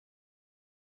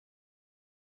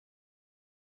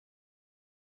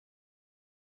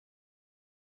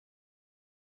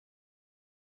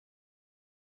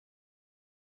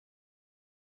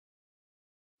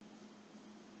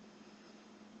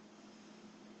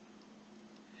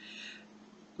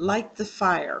Light the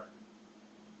fire.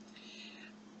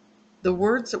 The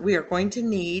words that we are going to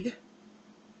need: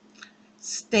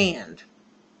 stand.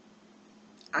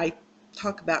 I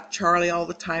talk about Charlie all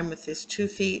the time with his 2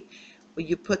 feet. Well,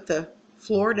 you put the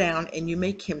floor down and you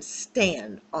make him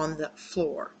stand on the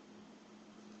floor.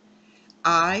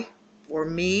 I, or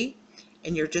me,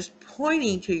 and you're just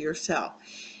pointing to yourself.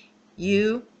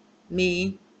 You,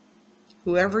 me,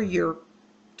 whoever you're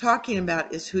talking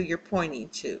about is who you're pointing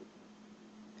to.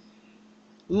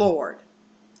 Lord.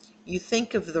 You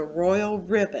think of the royal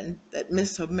ribbon that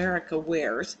Miss America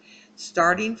wears,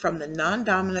 starting from the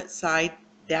non-dominant side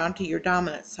down to your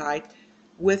dominant side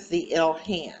with the L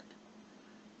hand.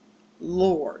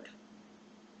 Lord.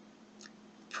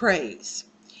 Praise.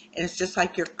 And it's just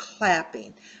like you're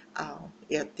clapping.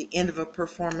 At the end of a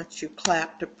performance, you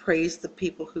clap to praise the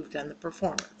people who've done the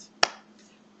performance.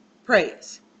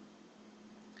 Praise.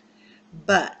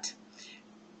 But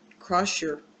cross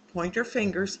your pointer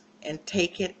fingers and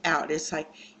take it out. It's like,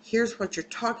 here's what you're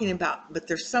talking about, but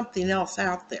there's something else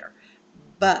out there.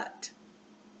 But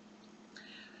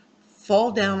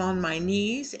fall down on my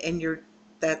knees, and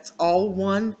that's all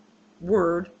one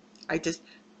word. I just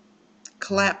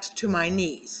collapse to my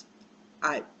knees.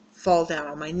 I fall down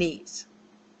on my knees.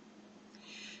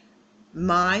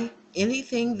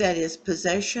 Anything that is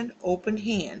possession, open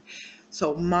hand.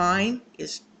 So mine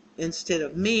is, instead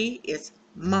of me, it's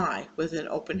my with an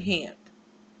open hand.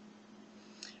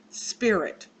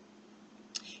 Spirit.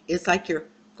 It's like you're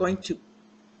going to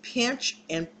pinch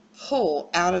and pull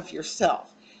out of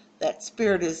yourself. That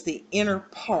spirit is the inner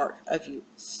part of you,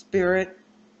 spirit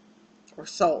or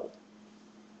soul.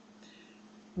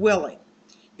 Willing.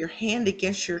 Your hand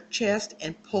against your chest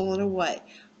and pull it away.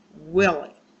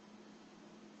 Willing.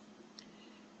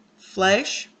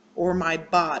 Flesh or my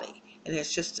body. And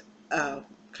it's just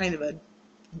kind of a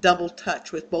double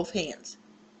touch with both hands.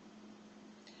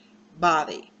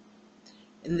 Body.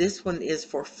 And this one is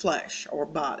for flesh or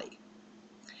body.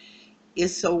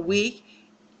 Is so weak,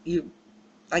 you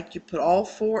put all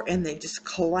 4 and they just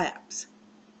collapse.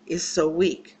 Is so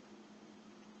weak.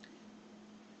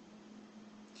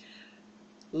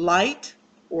 Light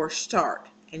or start.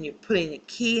 And you're putting a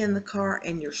key in the car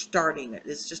and you're starting it.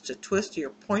 It's just a twist of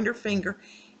your pointer finger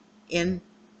in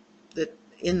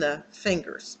the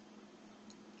fingers.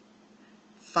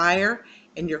 Fire.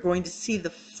 And you're going to see the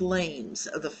flames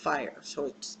of the fire. So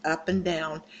it's up and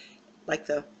down like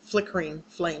the flickering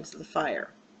flames of the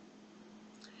fire.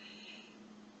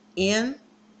 In,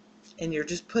 and you're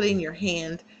just putting your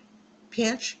hand,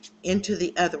 pinch into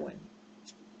the other one.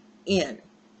 In.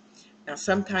 Now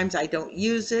sometimes I don't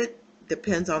use it.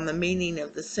 Depends on the meaning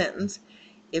of the sentence.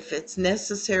 If it's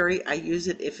necessary, I use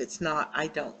it. If it's not, I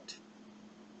don't.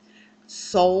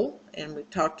 Soul, and we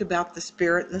talked about the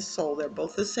spirit and the soul. They're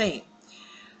both the same.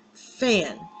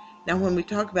 Fan. Now when we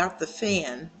talk about the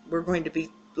fan, we're going to be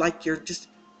like you're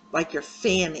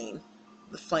fanning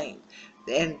the flame,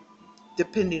 and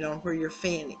depending on where you're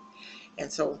fanning, and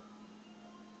so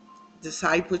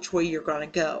decide which way you're going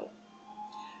to go.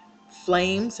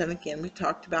 Flames, and again we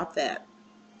talked about that.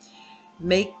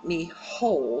 Make me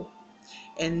whole.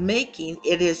 And making,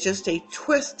 it is just a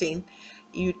twisting.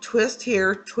 You twist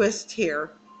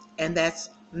here, and that's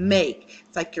make.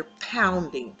 It's like you're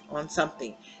pounding on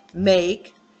something.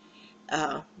 Make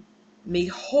me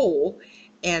whole,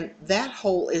 and that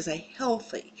whole is a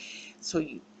healthy. So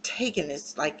you take it,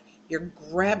 it's like you're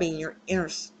grabbing your inner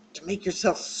to make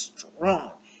yourself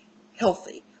strong,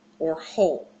 healthy, or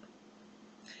whole.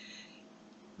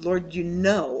 Lord, you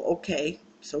know, okay,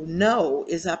 so know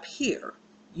is up here.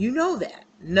 You know that.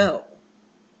 Know.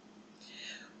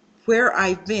 Where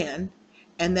I've been,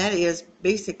 and that is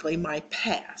basically my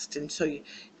past. And so,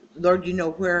 Lord, you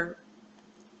know where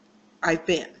I've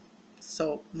been.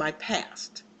 So, my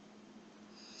past.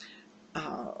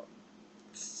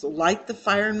 So, light the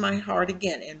fire in my heart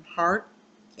again. In heart,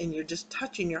 and you're just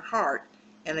touching your heart.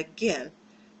 And again,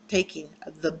 taking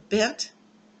the bent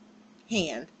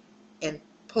hand and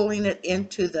pulling it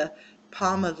into the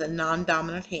palm of the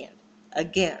non-dominant hand.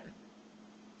 Again.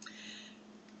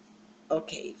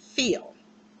 Okay, feel.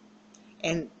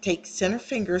 And take center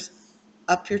fingers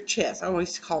up your chest. I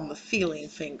always call them the feeling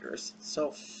fingers.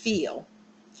 So feel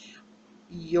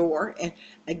your, and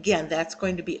again, that's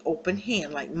going to be open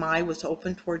hand. Like my was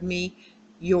open toward me,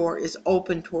 your is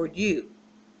open toward you.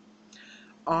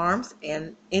 Arms,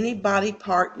 and any body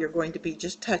part you're going to be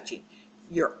just touching.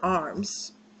 Your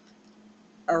arms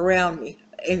around me,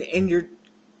 and you're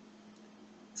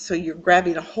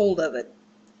grabbing a hold of it.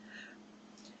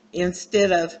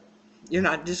 Instead of, you're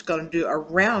not just going to do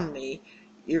around me,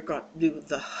 you're going to do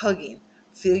the hugging.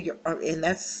 Feel your arm, and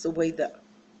that's the way the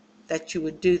that you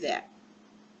would do that.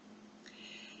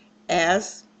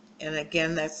 As, and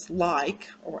again that's like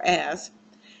or as,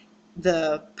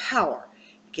 the power.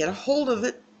 Get a hold of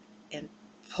it and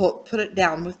put it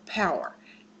down with power.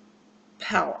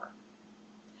 Power.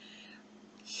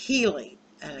 Healing.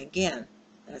 And again,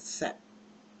 that's that.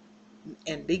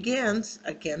 And begins,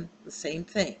 again, the same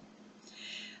thing.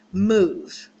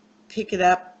 Move. Pick it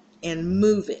up and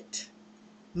move it.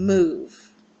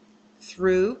 Move.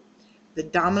 Through. The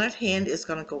dominant hand is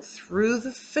going to go through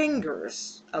the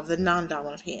fingers of the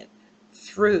non-dominant hand.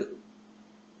 Through.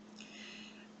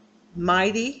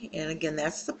 Mighty, and again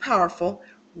that's the powerful,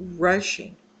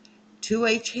 rushing.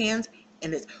 2H hands,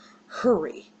 and it's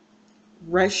hurry.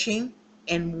 Rushing,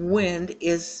 and wind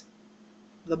is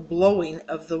the blowing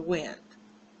of the wind.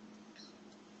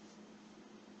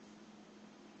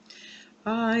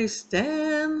 I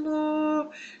stand, Lord,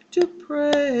 to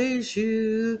praise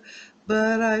you,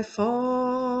 but I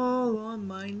fall on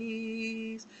my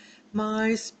knees.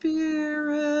 My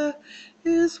spirit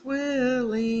is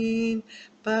willing,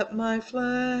 but my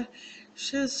flesh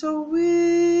is so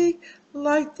weak.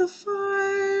 Light the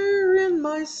fire in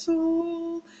my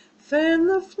soul, fan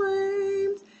the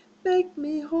flames, make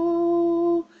me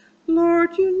whole.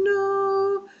 Lord, you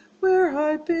know where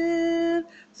I've been,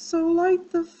 so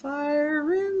light the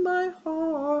fire in my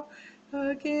heart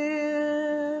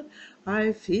again.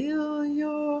 I feel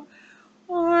your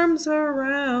arms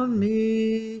around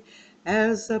me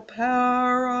as the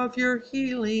power of your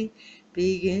healing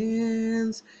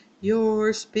begins.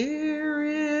 Your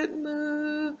spirit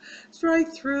moves right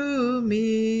through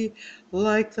me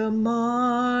like the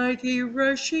mighty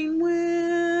rushing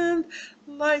wind.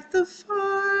 Light the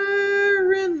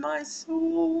fire in my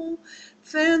soul,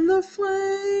 fan the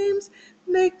flames,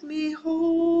 make me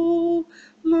whole.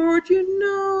 Lord, you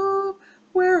know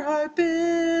where I've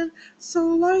been, so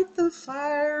light the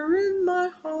fire in my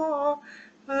heart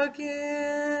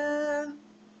again.